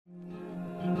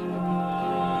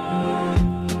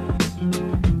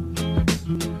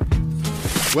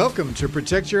Welcome to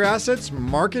Protect Your Assets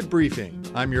Market Briefing.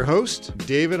 I'm your host,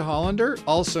 David Hollander,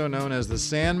 also known as the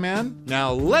Sandman.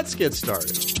 Now let's get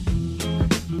started.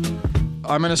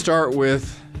 I'm going to start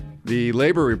with the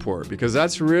labor report because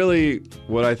that's really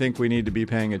what I think we need to be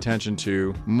paying attention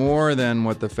to more than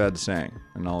what the Fed's saying.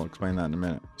 And I'll explain that in a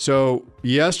minute. So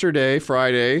yesterday,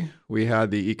 Friday, we had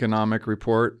the economic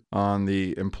report on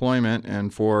the employment.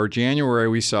 And for January,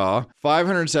 we saw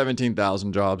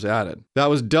 517,000 jobs added. That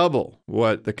was double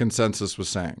what the consensus was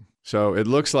saying. So it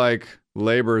looks like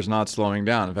labor is not slowing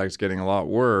down. In fact, it's getting a lot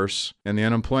worse. And the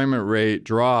unemployment rate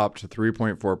dropped to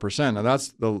 3.4%. Now,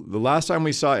 that's the last time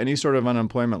we saw any sort of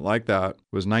unemployment like that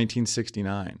was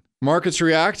 1969. Markets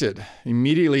reacted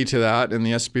immediately to that, and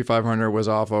the S&P 500 was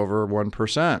off over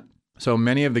 1%. So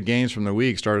many of the gains from the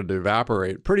week started to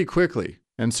evaporate pretty quickly.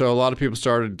 And so a lot of people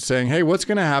started saying, hey, what's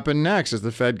going to happen next? Is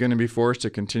the Fed going to be forced to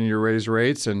continue to raise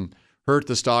rates and hurt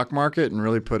the stock market and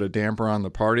really put a damper on the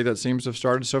party that seems to have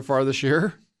started so far this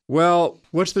year? Well,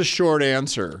 what's the short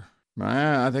answer?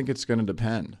 I think it's going to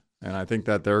depend. And I think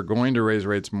that they're going to raise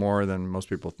rates more than most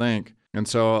people think. And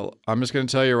so I'm just going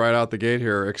to tell you right out the gate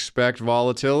here, expect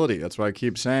volatility. That's what I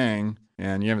keep saying.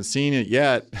 And you haven't seen it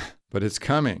yet, but it's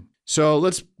coming. So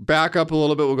let's back up a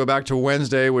little bit. We'll go back to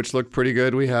Wednesday, which looked pretty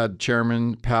good. We had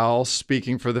Chairman Powell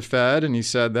speaking for the Fed, and he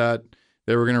said that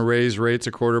they were going to raise rates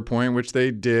a quarter point, which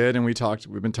they did. And we've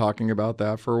been talking about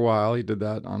that for a while. He did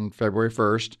that on February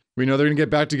 1st. We know they're going to get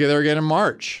back together again in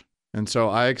March. And so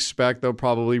I expect they'll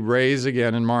probably raise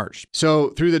again in March.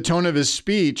 So through the tone of his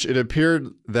speech, it appeared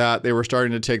that they were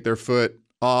starting to take their foot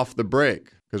off the brake.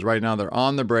 Because right now they're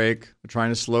on the brake, they're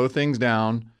trying to slow things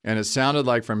down. And it sounded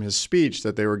like from his speech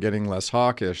that they were getting less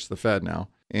hawkish, the Fed now.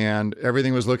 And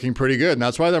everything was looking pretty good. And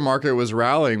that's why the market was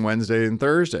rallying Wednesday and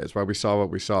Thursday. That's why we saw what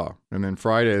we saw. And then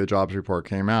Friday, the jobs report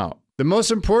came out. The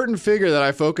most important figure that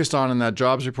I focused on in that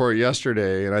jobs report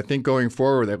yesterday, and I think going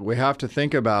forward that we have to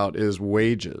think about, is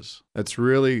wages. That's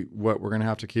really what we're going to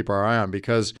have to keep our eye on,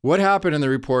 because what happened in the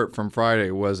report from Friday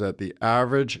was that the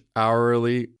average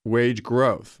hourly wage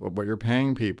growth, what you're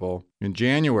paying people in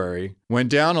January, went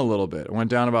down a little bit. It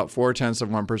went down about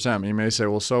 0.4%. You may say,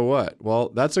 well, so what? Well,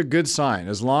 that's a good sign.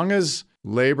 As long as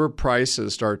labor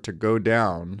prices start to go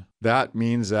down, that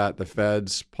means that the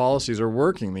Fed's policies are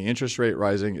working. The interest rate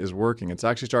rising is working. It's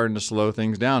actually starting to slow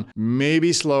things down,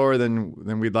 maybe slower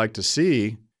than we'd like to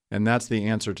see, and that's the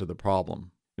answer to the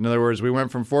problem. In other words, we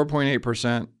went from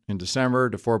 4.8% in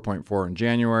December to 4.4% in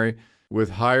January.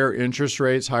 With higher interest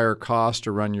rates, higher costs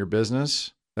to run your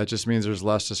business, that just means there's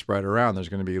less to spread around. There's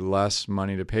going to be less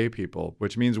money to pay people,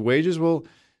 which means wages will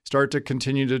start to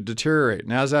continue to deteriorate.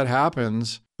 And as that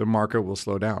happens, the market will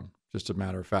slow down, just a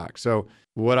matter of fact. So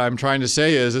what I'm trying to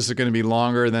say is this is going to be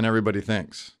longer than everybody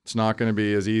thinks. It's not going to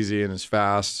be as easy and as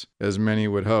fast as many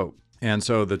would hope. And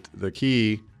so the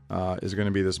key is going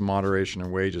to be this moderation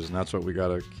in wages, and that's what we got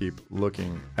to keep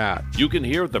looking at. You can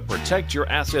hear the Protect Your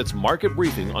Assets Market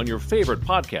Briefing on your favorite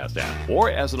podcast app or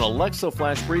as an Alexa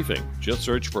flash briefing. Just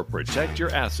search for Protect Your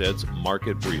Assets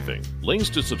Market Briefing. Links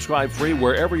to subscribe free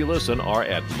wherever you listen are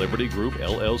at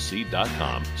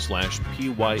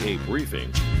libertygroupllc.com/PYA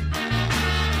briefing.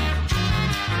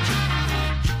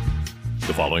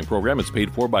 The following program is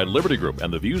paid for by Liberty Group,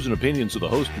 and the views and opinions of the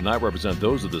host do not represent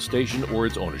those of the station or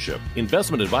its ownership.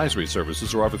 Investment advisory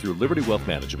services are offered through Liberty Wealth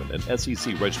Management, an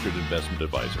SEC-registered investment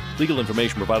advisor. Legal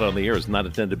information provided on the air is not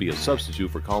intended to be a substitute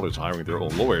for callers hiring their own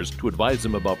lawyers to advise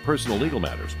them about personal legal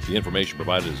matters. The information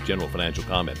provided is general financial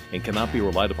comment and cannot be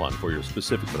relied upon for your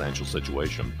specific financial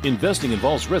situation. Investing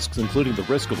involves risks, including the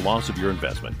risk of loss of your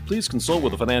investment. Please consult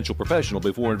with a financial professional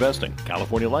before investing.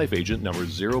 California Life Agent number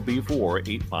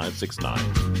 0B48569.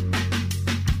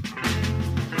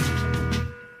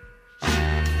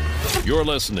 You're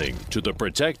listening to the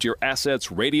Protect Your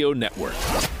Assets Radio Network.